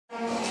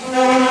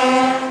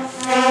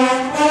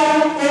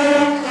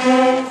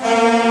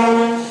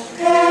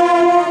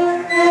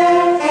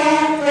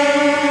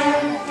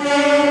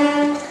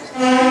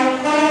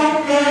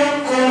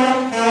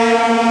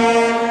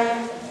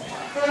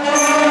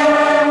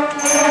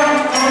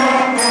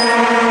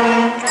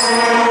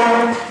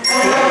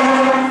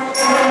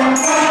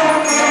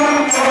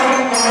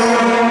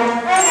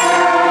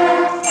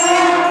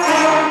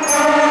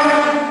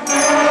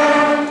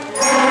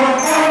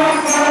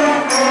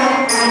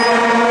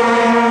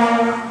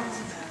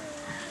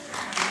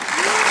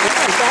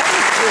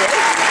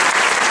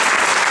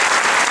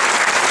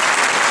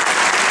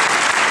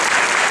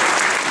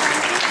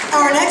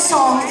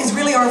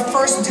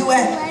first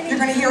duet. You're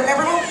going to hear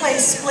everyone play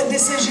split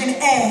decision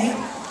A,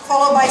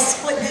 followed by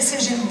split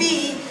decision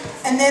B,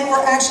 and then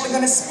we're actually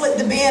going to split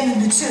the band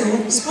into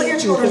two. Split your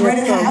children right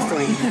in half,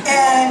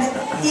 and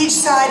each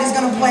side is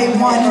going to play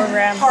one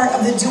part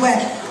of the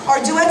duet.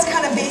 Our duet's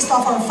kind of based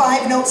off our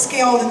 5-note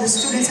scale that the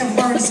students have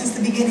learned since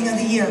the beginning of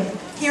the year.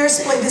 Here's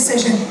split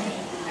decision.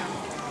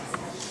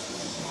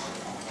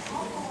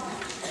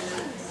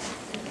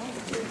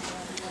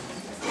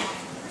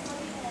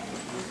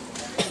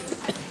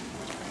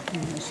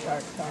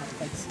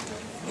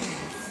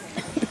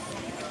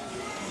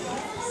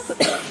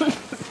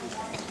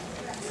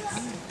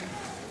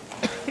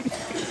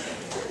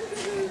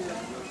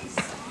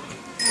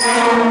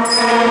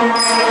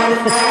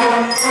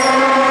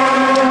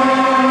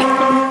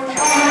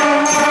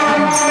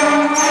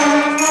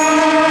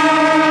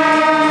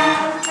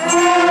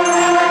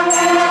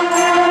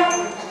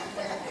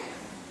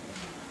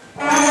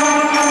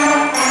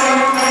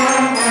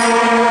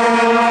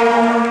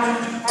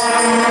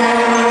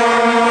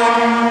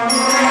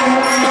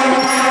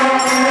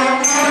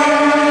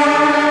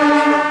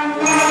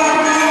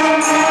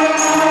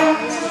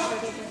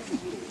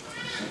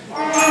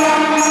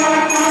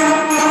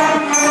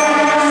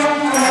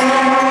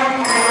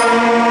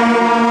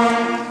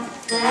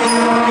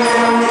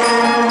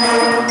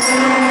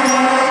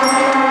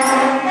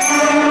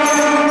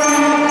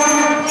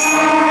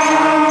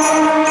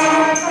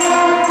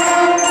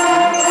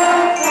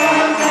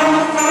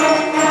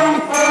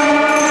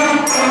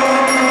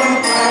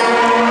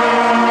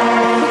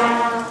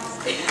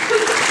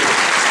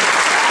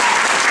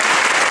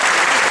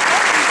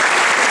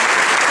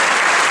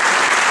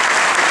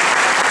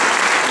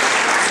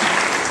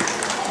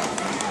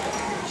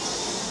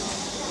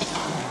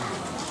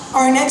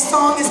 Our next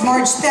song is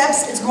March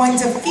Steps. It's going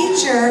to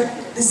feature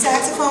the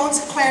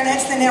saxophones,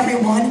 clarinets, and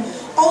everyone.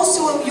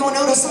 Also, you'll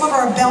notice some of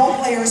our bell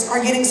players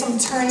are getting some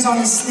turns on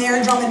the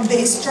snare drum and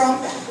bass drum.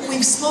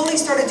 We've slowly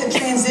started to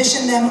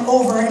transition them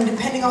over, and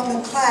depending on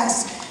the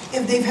class,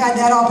 if they've had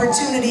that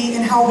opportunity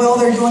and how well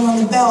they're doing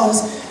on the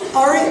bells.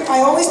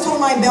 I always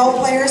told my bell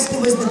players it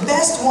was the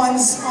best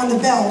ones on the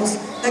bells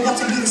that got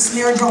to do the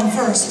snare drum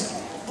first.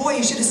 Boy,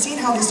 you should have seen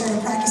how they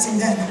started practicing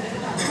then.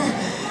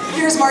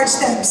 Here's March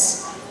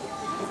Steps.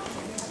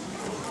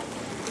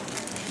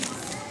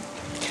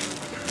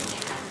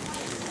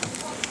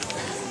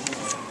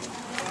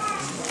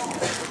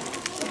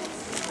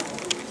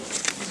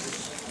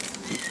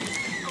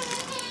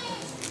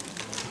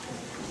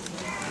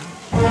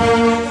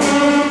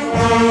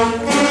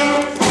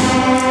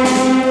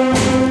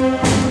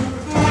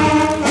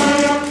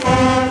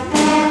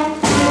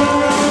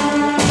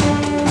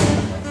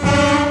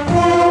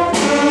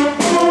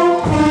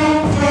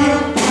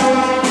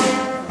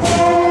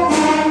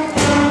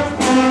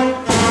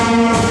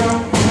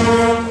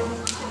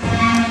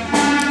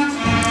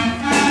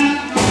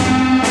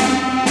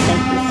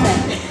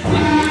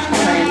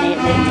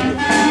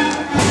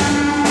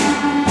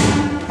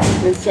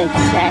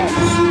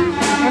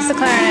 What's the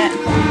clarinet?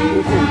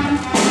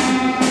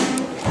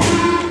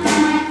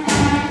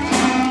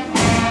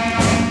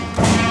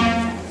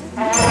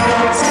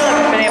 Still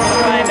haven't been able to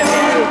find him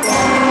yet.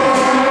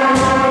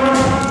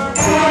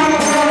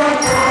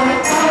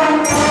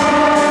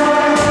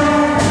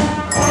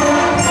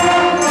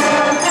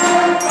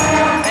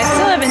 I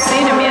still haven't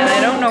seen him yet. I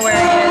don't know where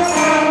he is.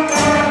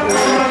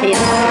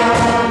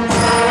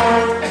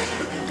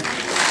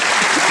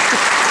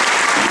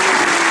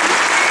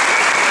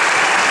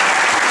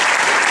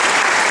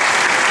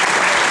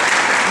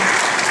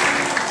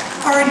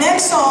 Our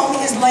next song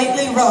is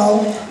Lightly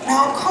Row.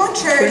 Now,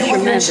 contrary to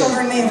what your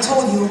children may have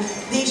told you,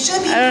 they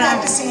should be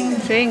practicing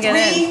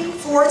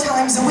 3-4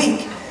 times a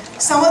week.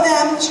 Some of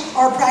them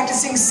are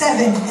practicing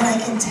 7, and I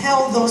can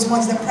tell those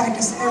ones that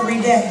practice every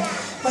day.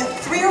 But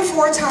 3 or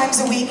 4 times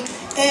a week,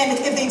 and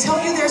if they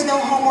tell you there's no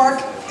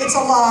homework, it's a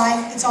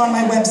lie. It's on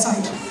my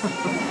website.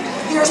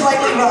 Here's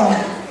Lightly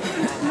Row.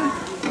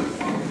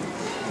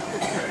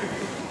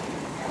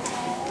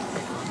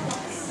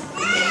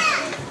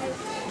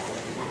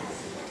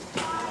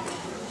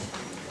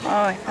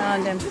 Oh, I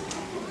found him.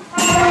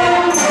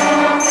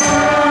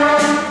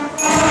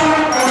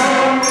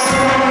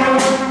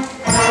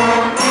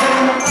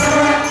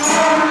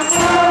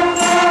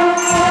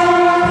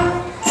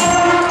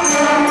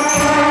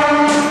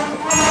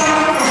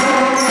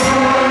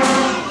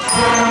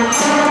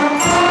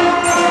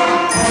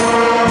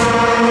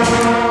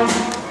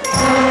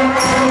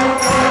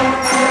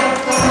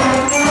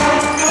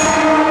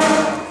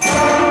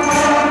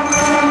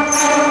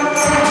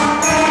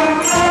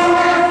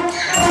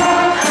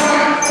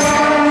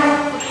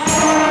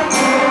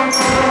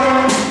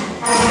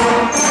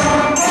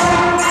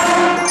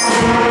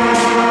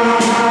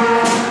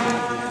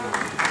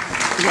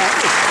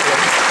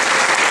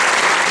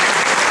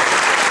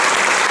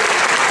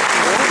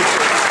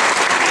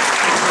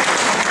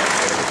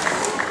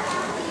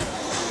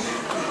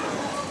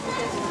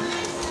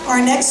 Our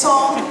next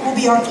song will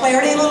be our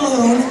Claire de la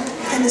Lune,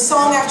 and the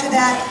song after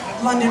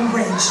that, London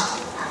Bridge.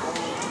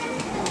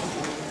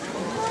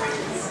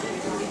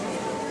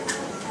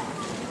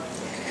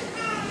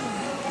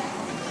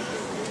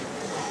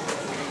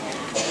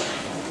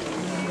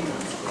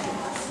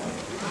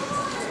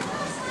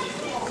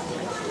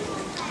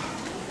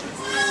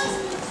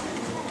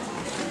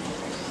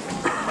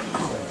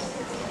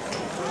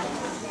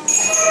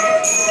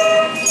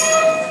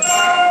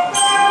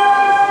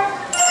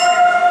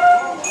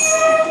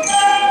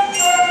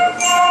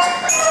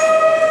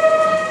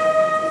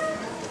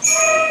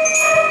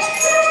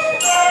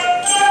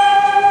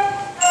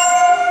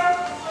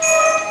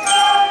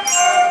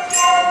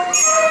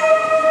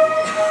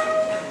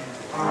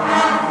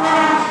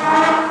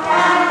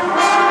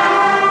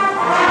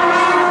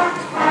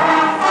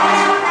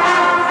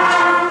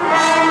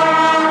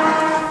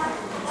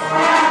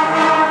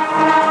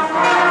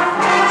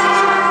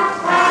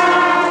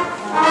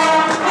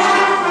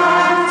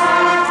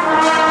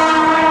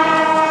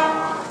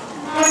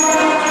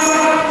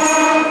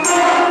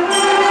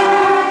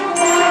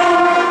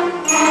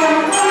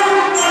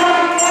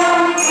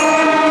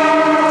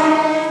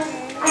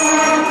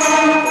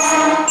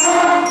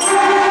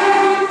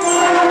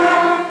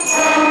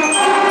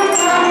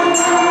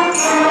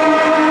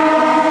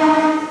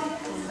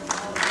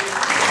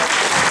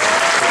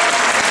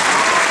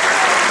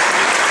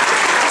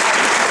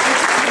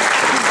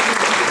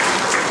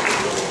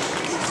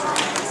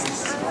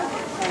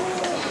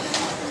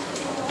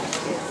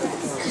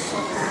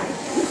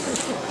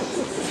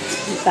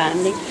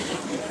 Sandy.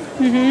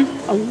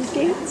 Oh, you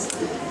dance?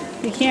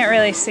 You can't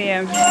really see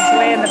him. He's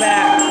way in the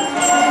back.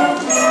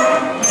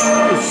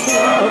 Is he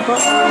over on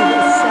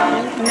this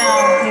side? No,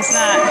 he's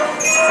not.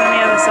 He's on the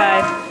other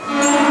side.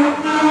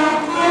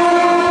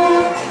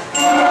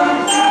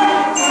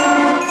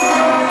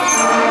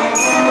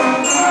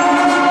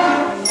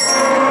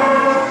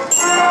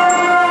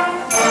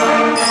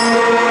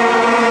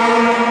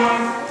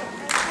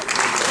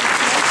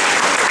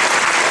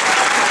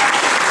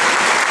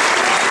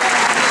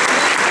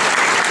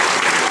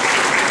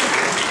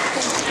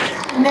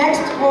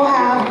 Next, we'll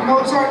have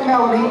Mozart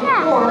Melody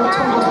or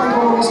Twinkle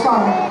Twinkle Little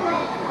Star.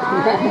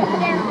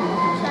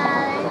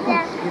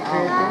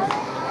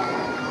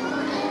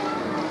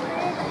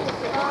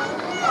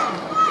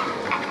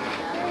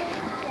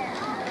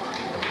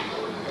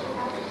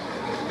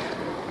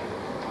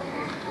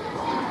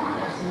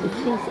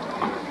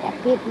 I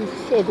bet he's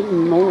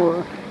sitting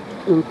more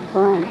in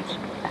front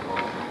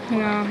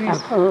No, he's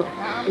of her.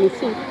 Is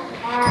he?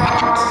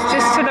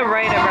 just to the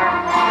right of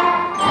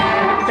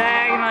her.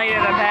 Diagonally to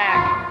the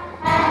back.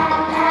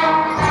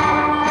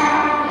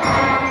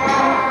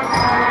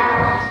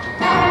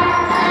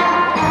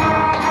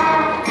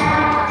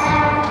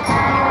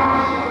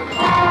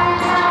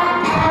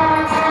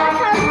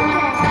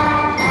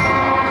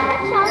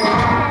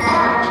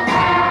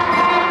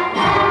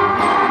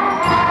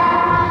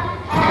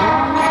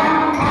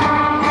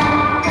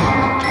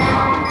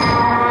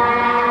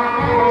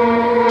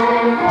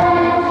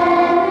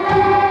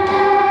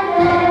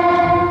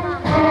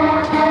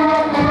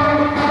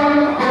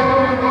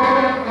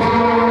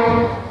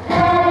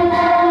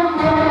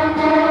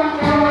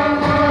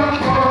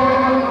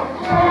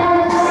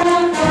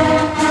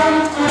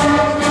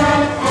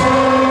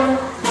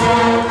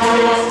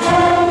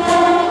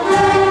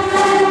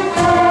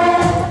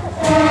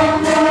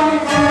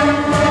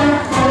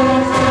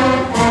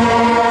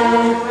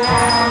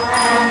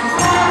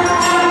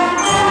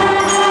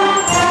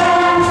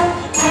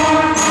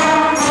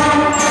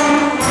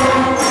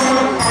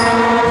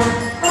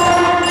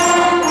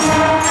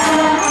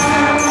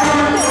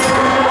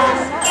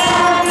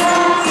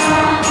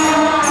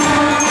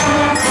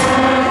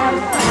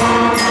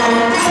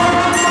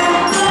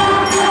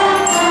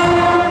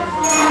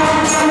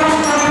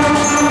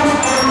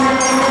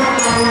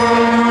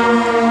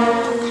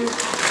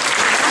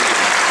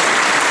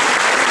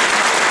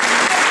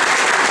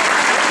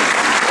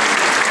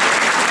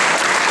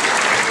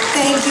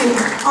 Thank you.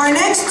 Our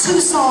next two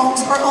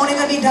songs are only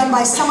going to be done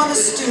by some of the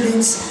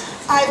students.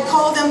 I've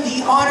called them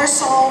the honor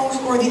songs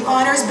or the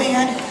honors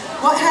band.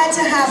 What had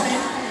to happen?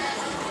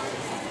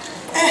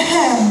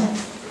 Ahem.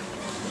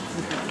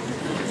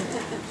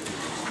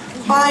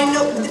 By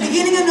the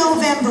beginning of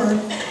November,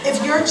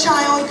 if your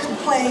child could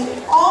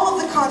play all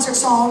of the concert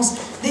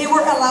songs, they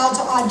were allowed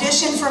to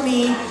audition for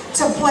me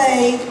to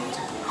play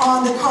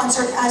on the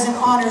concert as an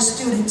honor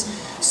student.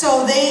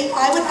 So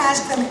I would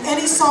ask them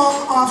any song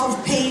off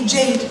of page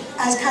 8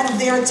 as kind of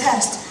their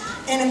test.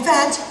 And in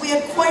fact, we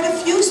had quite a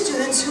few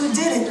students who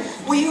did it.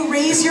 Will you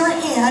raise your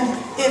hand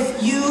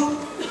if you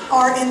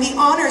are in the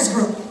honors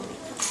group?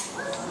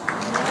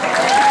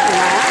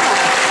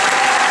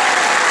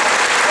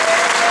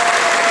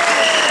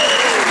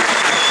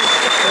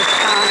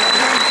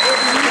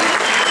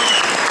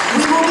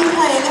 We will be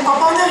playing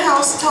Up on the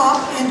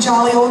Housetop and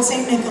Jolly Old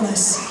St.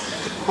 Nicholas.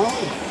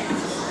 Oh.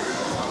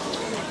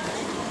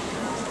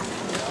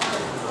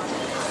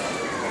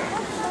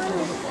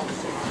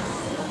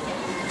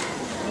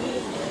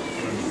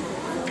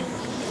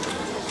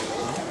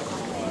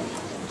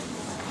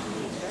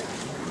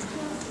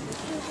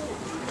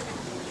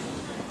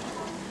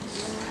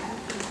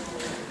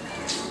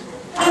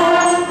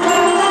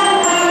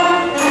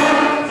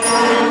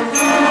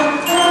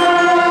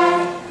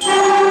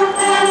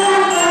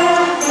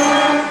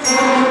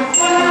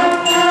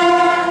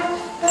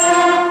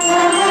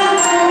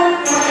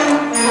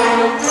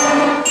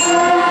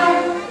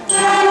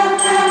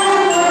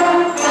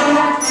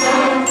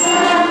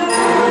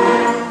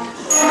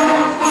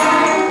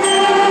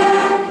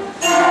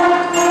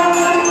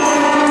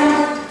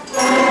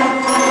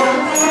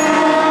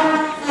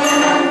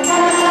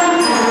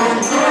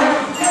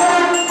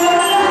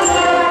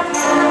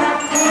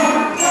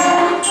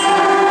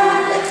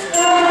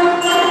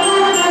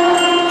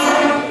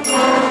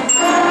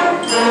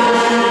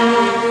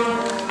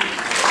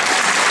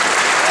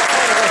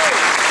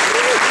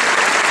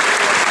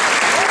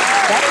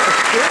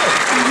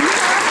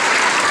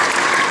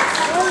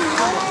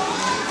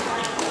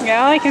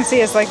 Yeah, all I can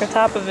see is like the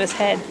top of his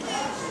head.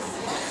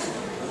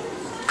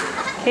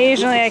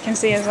 Occasionally I can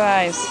see his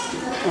eyes.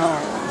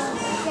 Oh.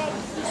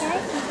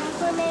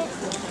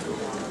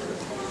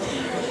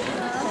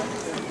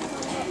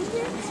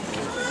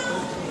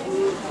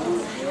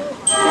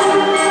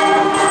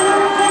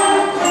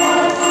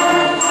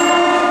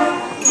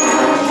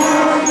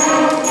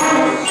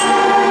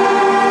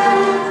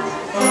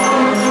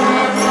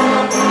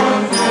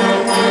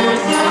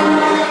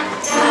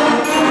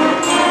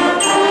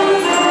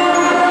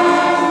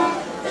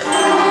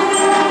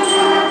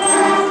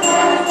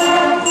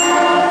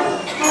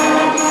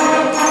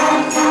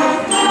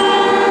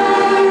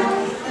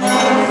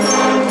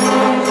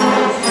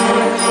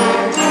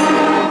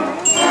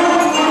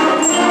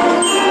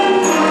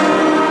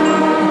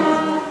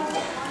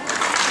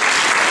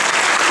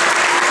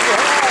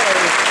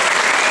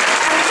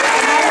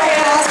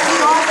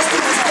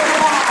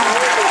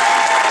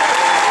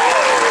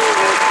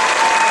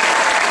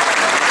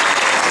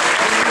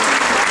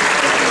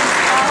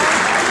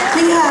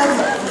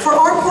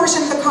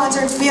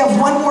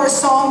 for a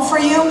song for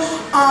you.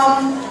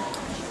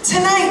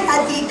 Tonight,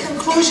 at the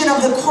conclusion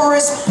of the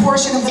chorus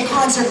portion of the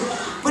concert,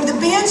 would the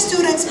band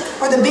students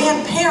or the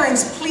band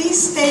parents please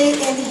stay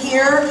in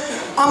here?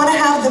 I'm going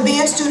to have the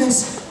band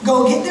students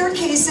go get their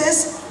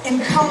cases and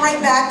come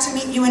right back to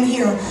meet you in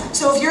here.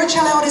 So if your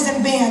child is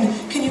in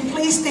band, can you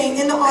please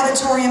stay in the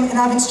auditorium, and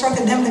I've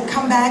instructed them to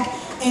come back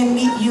and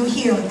meet you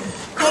here.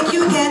 Thank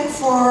you again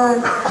for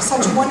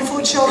such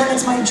wonderful children.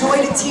 It's my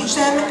joy to teach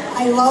them.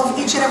 I love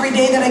each and every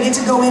day that I get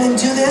to go in and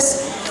do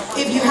this.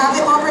 If you have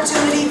the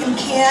opportunity and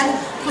can,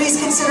 please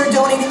consider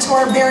donating to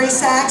our Barry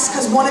Sax,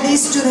 because one of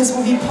these students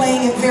will be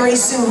playing it very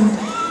soon.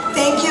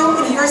 Thank you,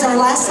 and here's our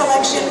last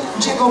selection,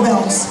 Jingle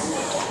Bells.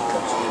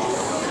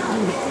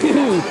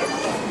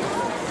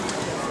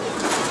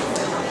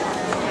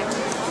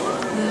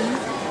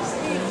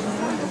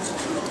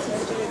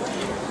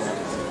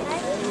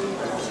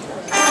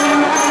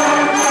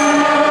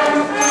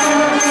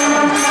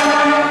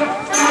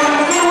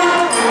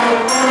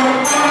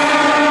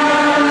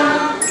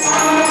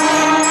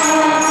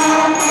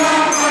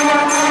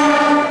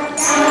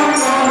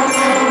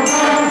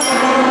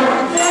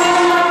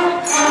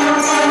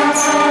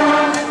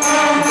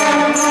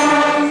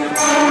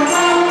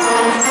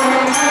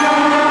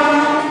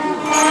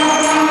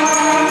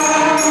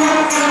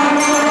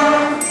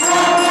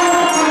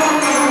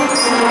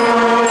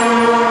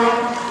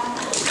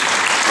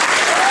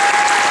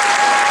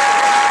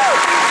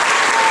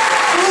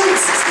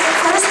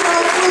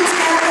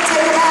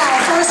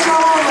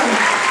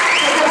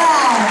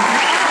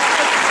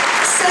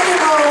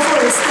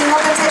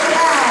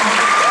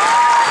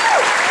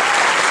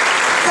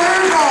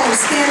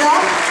 Stand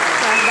up,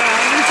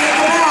 take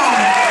a bow.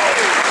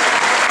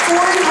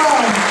 Fourth row,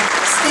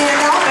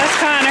 stand up, That's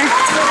Connor.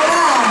 take a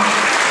bow.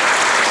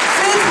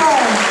 Fifth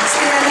row,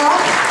 stand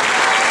up,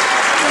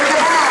 take a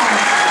bow.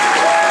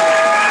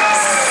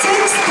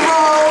 Sixth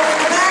row, in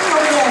the back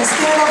over there,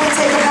 stand up and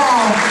take a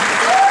bow.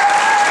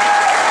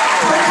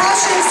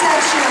 Percussion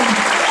section,